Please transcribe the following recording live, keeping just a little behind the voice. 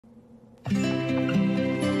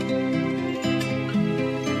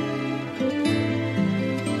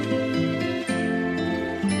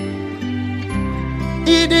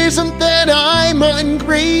It isn't that I'm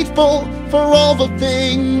ungrateful for all the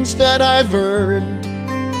things that I've earned,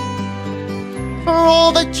 for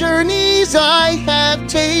all the journeys I have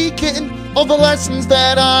taken, all the lessons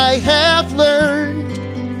that I have learned.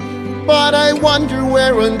 But I wonder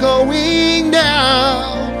where I'm going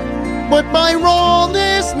now, what my role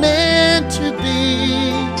is meant to be.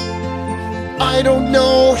 I don't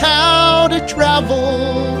know how to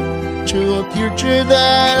travel to a future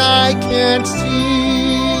that I can't see.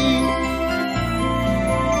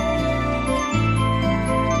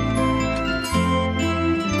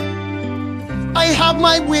 I have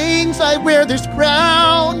my wings, I wear this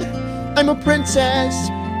crown. I'm a princess,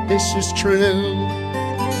 this is true.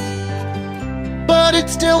 But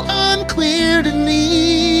it's still unclear to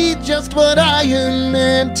me just what I am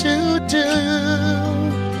meant to do.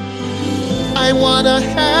 I wanna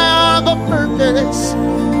have a purpose,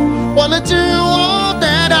 wanna do all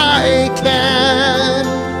that I can.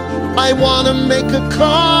 I wanna make a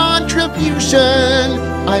contribution,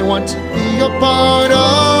 I want to be a part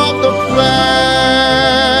of the plan.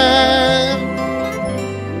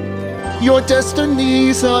 Your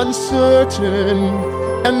destiny's uncertain,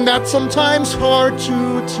 and that's sometimes hard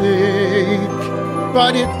to take,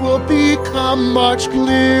 but it will become much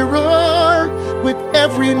clearer with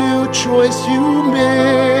every new choice you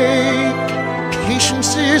make.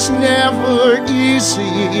 Patience is never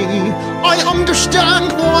easy, I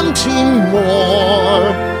understand wanting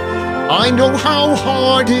more. I know how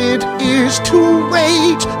hard it is to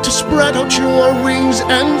wait, to spread out your wings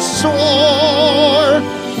and soar.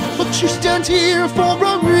 But you stand here for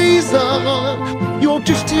a reason, you're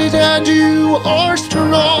gifted and you are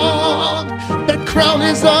strong. That crown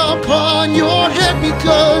is upon your head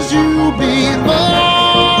because you belong.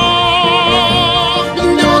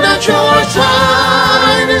 You know that your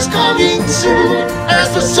time is coming soon. As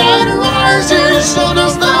the sun rises, so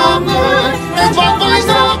does the moon.